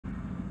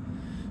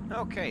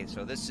Okay,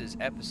 so this is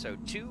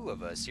episode 2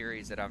 of a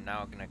series that I'm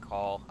now going to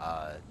call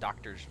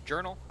Doctor's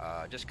Journal.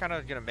 Just kind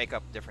of going to make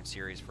up different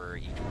series for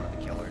each one of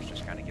the killers,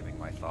 just kind of giving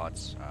my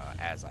thoughts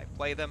as I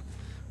play them.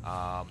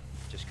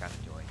 Just kind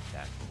of doing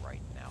that for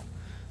right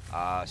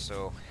now.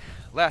 So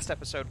last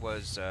episode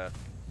was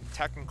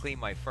technically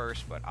my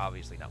first, but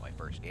obviously not my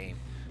first game.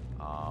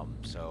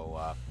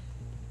 So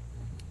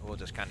we'll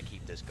just kind of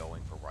keep this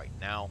going for right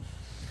now.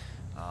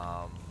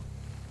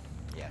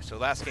 Yeah, so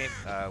last game,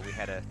 we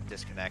had a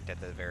disconnect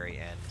at the very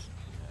end.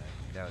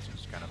 That was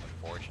just kind of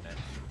unfortunate.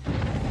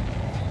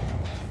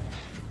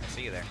 I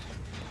see you there.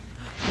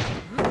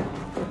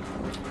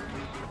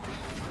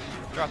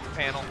 Drop the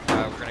panel.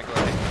 We're going to go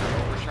ahead and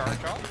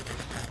overcharge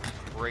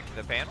off. Break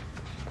the panel.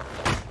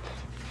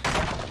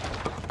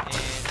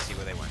 And see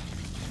where they went.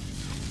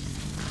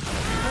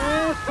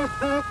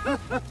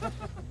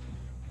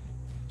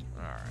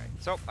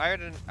 So I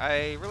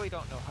really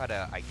don't know how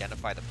to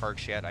identify the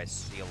perks yet. I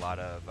see a lot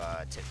of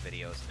tip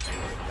videos.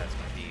 That's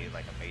going to be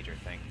like a major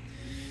thing.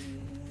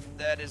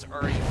 That is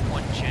already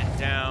one gen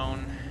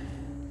down.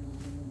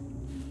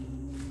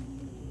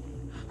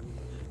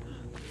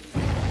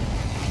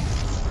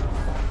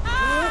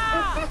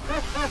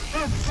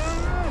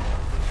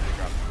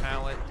 Drop the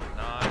pallet. Did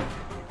not.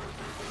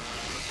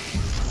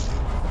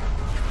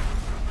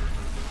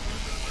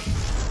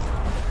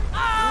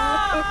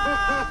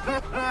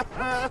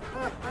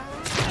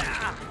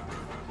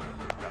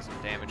 Got some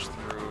damage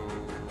through.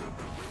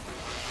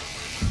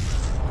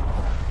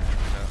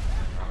 So,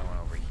 another one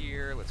over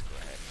here. Let's go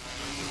ahead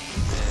and do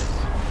this.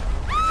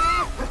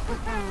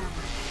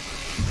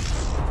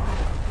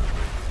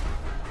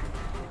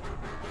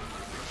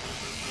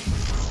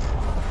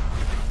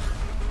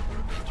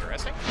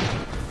 Interesting.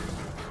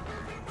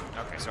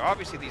 Okay, so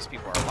obviously these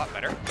people are a lot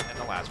better than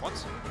the last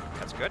ones.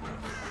 That's good.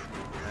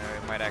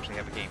 We might actually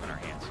have a game in our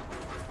hands.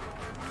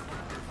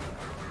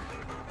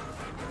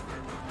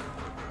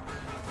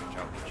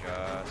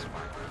 Just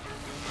fine.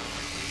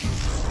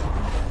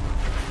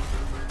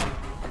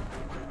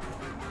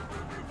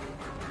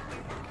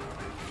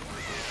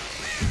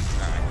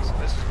 Alright, so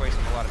this is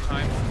wasting a lot of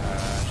time.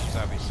 She's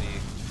obviously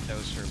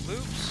knows her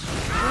loops.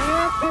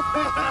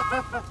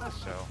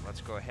 So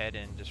let's go ahead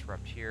and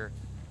disrupt here.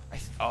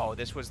 Oh,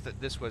 this was the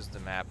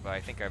map. I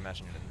think I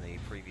mentioned in the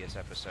previous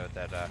episode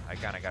that I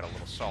kind of got a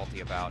little salty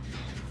about.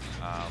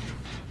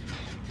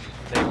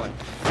 They went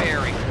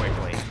very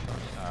quickly,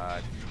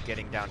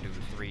 getting down to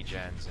 3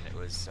 gens, and it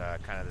was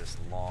kind of this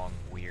long,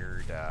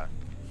 weird.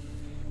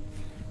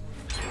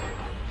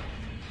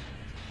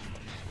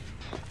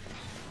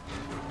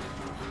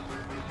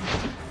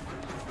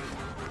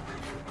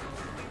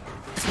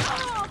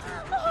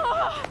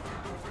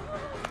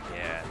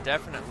 Yeah,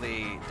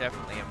 definitely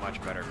a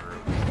much better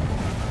group.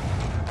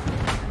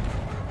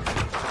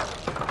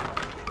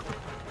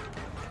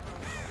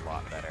 A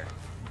lot better.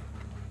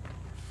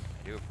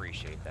 I do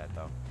appreciate that,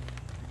 though.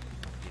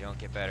 You don't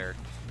get better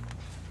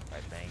by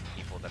paying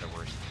people that are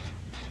worse than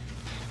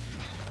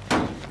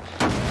you.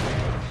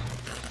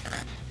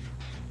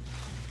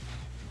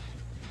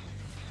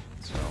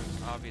 So,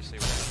 obviously,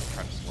 we're going to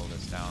try to slow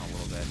this down a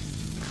little bit.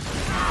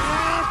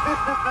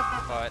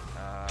 But,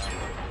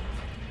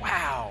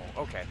 wow!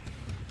 Okay.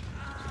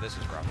 So this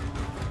is rough.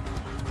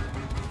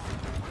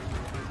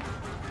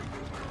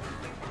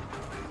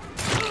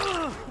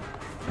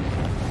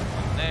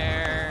 One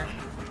there.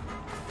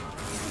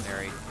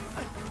 There he.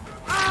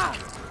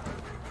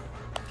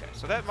 Okay,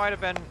 so that might have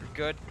been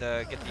good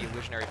to get the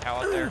illusionary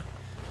pallet there.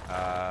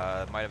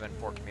 Might have been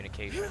poor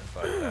communication,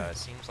 but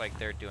seems like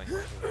they're doing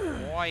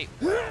quite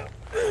well.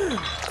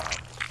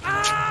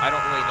 I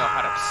don't really know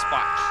how to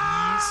spot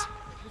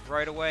keys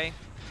right away,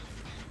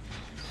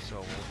 so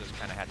we'll just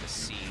kind of have to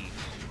see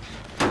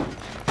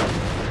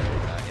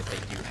if they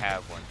do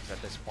have one, because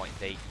at this point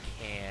they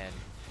can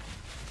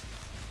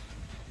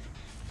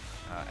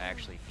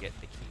actually get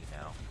the key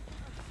now.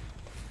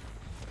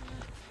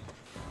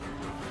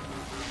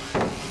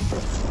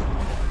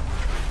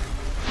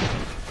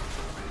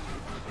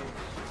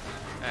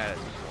 That is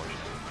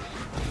unfortunate.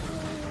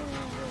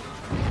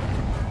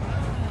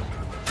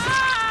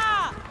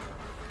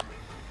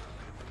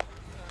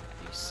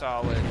 The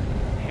solid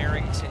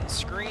Harrington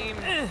scream.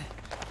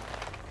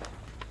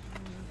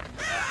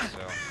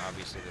 So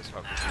obviously this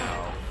hook is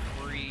now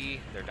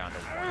free. They're down to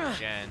 1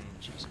 gen.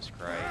 Jesus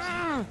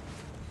Christ.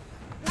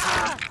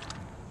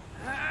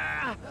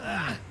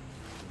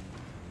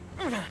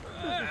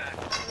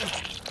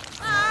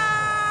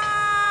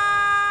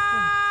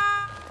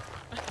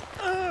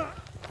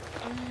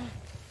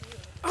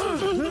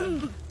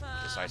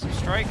 Decisive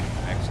strike.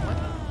 Excellent.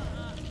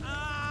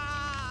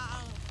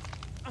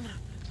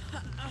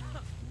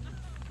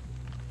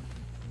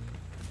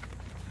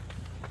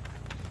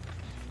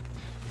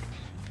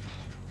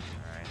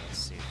 Alright, let's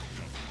see if we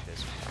can keep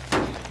this one.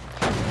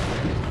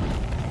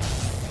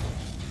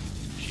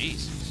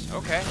 Jesus.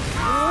 Okay.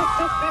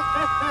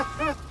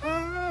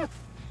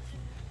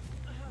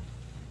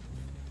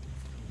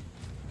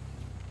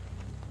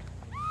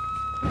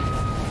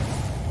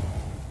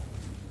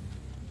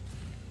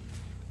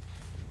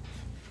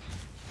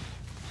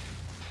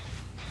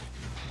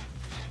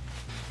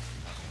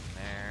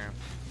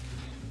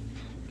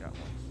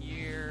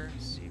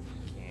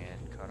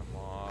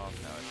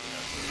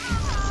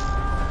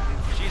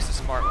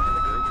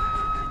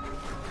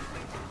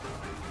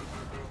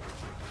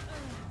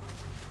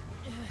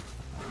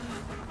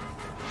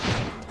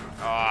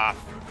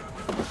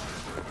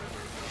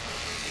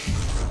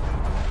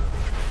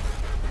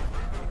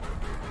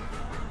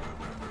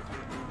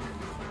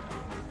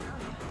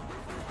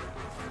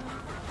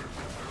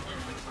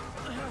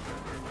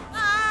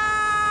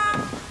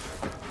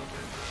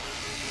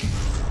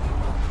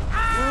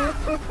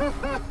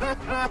 Take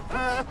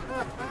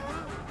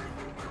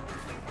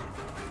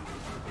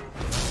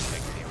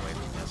me away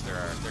from this.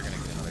 They're gonna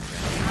get another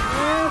chance.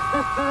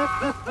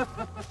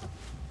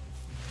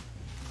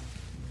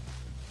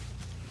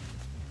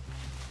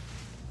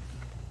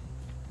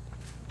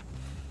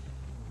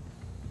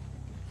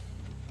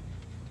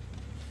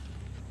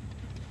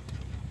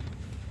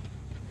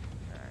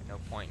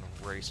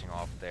 Racing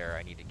off there.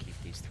 I need to keep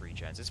these 3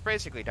 gens. It's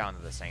basically down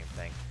to the same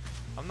thing.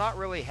 I'm not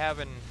really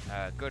having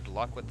good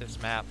luck with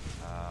this map.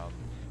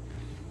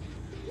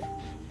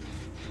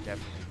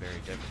 Definitely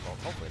very difficult.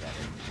 Hopefully that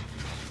is.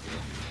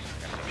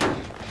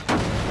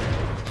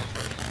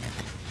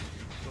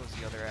 Close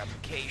the other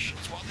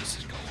applications while this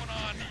is going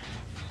on.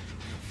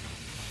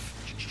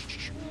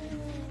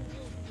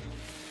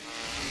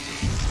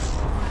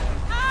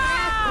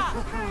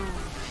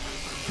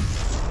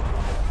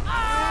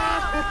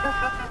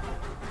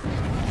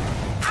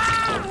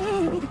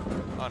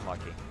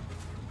 Unlucky.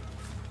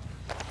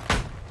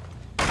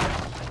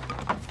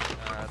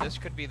 This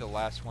could be the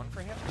last one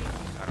for him.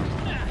 I don't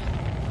know.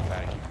 I'm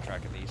bad at keeping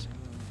track of these.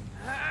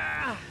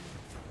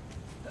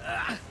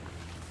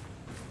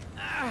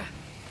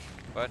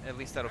 But at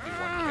least that'll be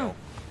 1 kill.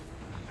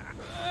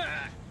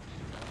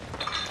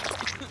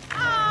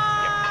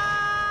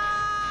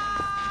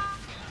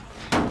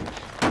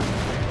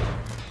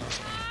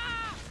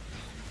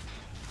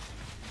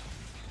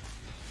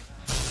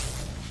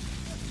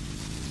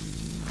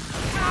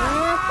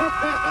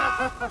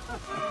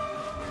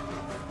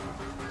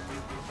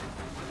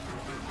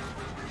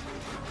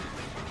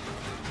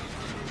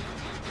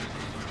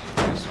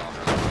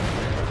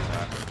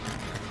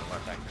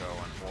 Let that go,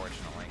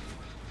 unfortunately.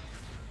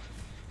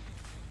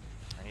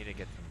 I need to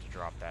get them to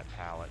drop that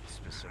pallet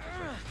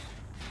specifically.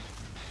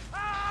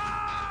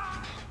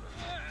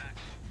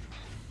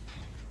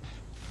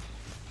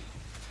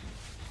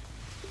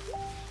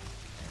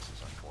 This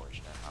is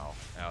unfortunate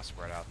how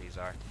spread out these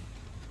are.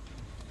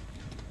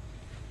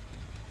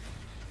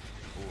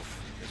 Oof,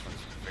 this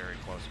one's very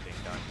close to being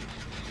done.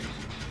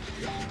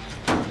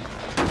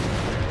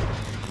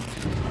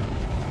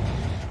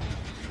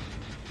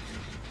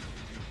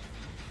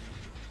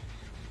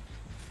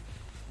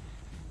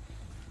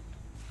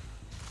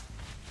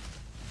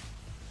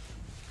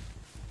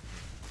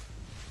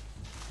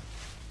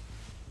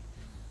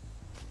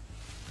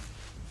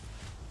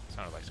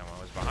 Sounded like someone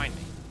was behind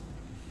me.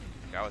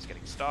 Like I was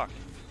getting stalked.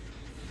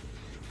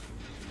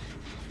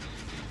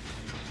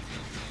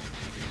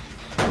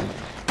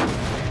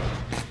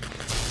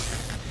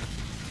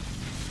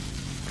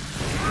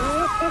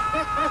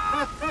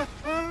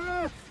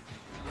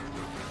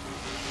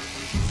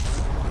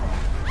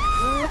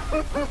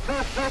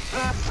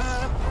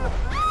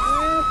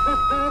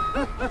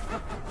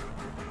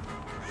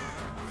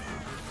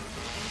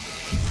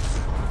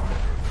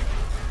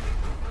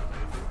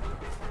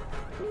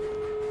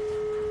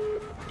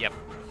 Yep.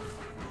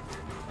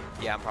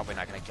 Yeah, I'm probably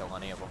not going to kill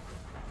any of them.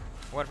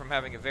 Went from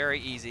having a very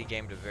easy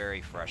game to a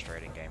very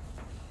frustrating game.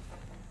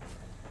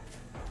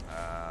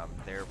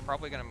 They're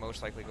probably going to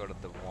most likely go to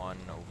the one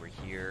over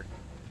here.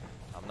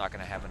 I'm not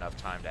going to have enough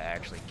time to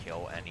actually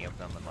kill any of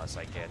them unless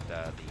I get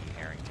the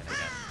Harrington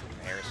again.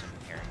 Harrison,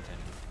 Harrington,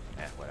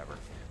 whatever.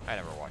 I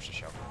never watched the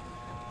show.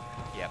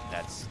 Yep,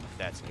 that's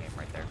game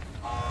right there.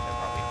 They're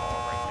probably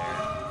all right there.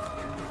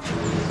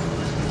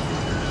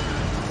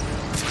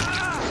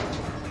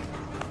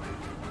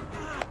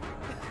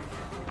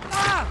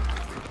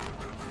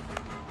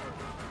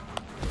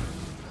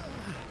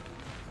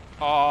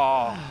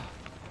 Oh,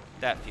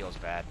 that feels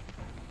bad.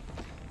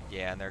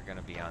 Yeah, and they're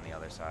gonna be on the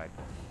other side.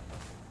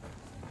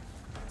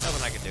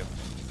 Nothing I can do.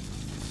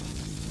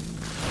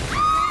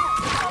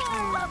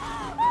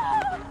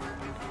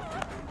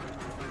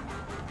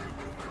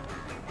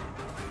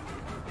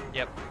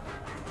 Yep.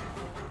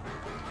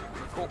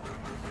 Cool.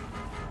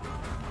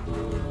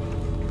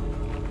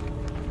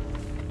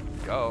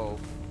 Go.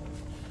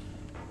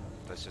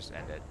 Let's just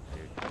end it,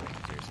 dude.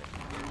 Seriously.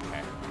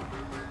 Okay.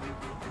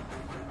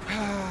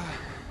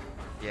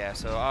 Yeah,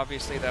 so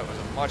obviously that was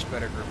a much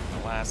better group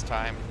than the last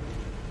time.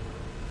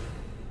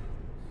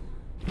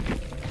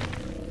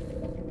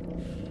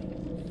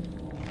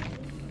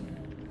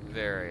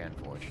 Very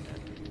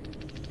unfortunate.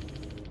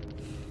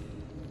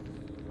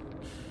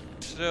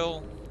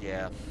 Still,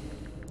 yeah,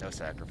 no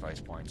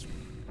sacrifice points.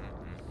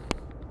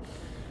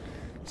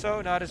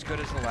 So, not as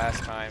good as the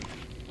last time.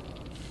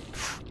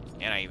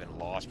 And I even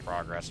lost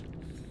progress.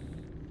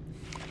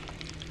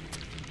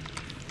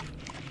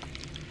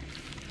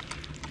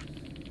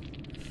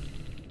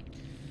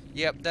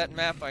 Yep, that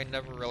map I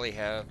never really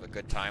have a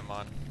good time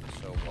on,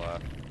 so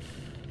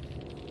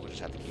we'll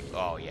just have to keep...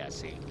 Oh, yeah,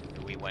 see,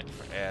 we went...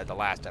 For, the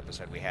last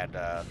episode, we had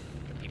the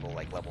people,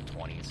 like, level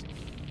 20s,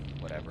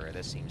 whatever.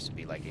 This seems to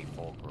be, like, a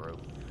full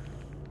group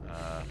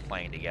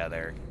playing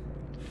together.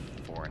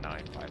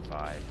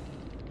 4-9-5-5.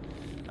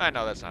 I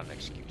know that's not an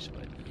excuse,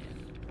 but...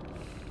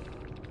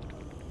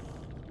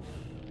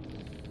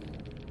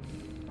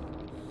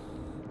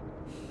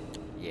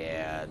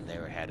 Yeah, they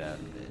had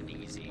an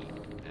easy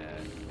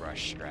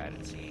rush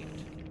strategy.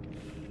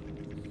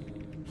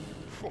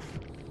 Whew.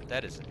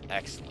 That is an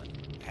excellent,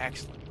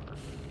 excellent perk.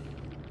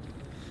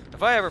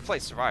 If I ever play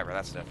Survivor,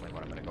 that's definitely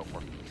what I'm going to go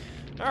for.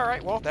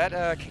 Alright, well,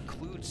 that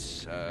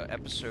concludes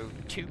episode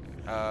 2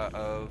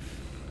 of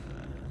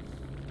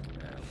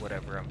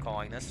whatever I'm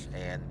calling this.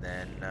 And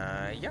then,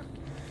 yeah.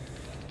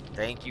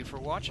 Thank you for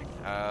watching.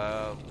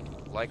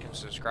 Like and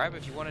subscribe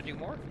if you want to do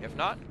more. If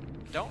not,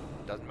 don't.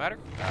 Doesn't matter.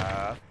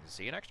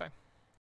 See you next time.